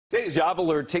Today's Job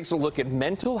Alert takes a look at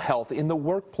mental health in the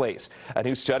workplace. A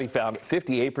new study found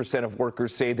 58% of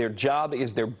workers say their job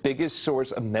is their biggest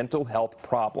source of mental health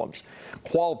problems.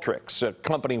 Qualtrics, a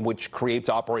company which creates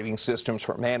operating systems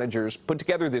for managers, put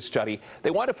together this study.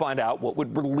 They want to find out what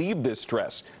would relieve this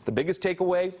stress. The biggest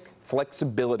takeaway?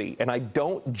 Flexibility. And I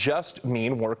don't just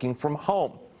mean working from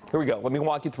home. Here we go. Let me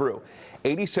walk you through.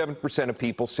 87% of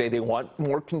people say they want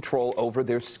more control over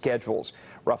their schedules.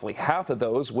 Roughly half of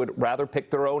those would rather pick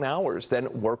their own hours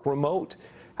than work remote.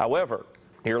 However,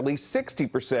 nearly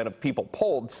 60% of people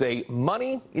polled say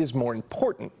money is more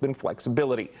important than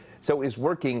flexibility. So is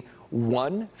working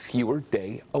one fewer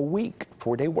day a week,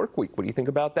 4-day work week. What do you think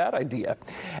about that idea?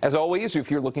 As always, if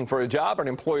you're looking for a job or an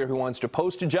employer who wants to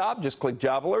post a job, just click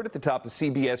Job Alert at the top of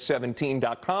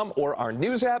CBS17.com or our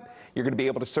news app. You're going to be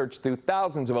able to search through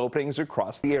thousands of openings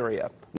across the area.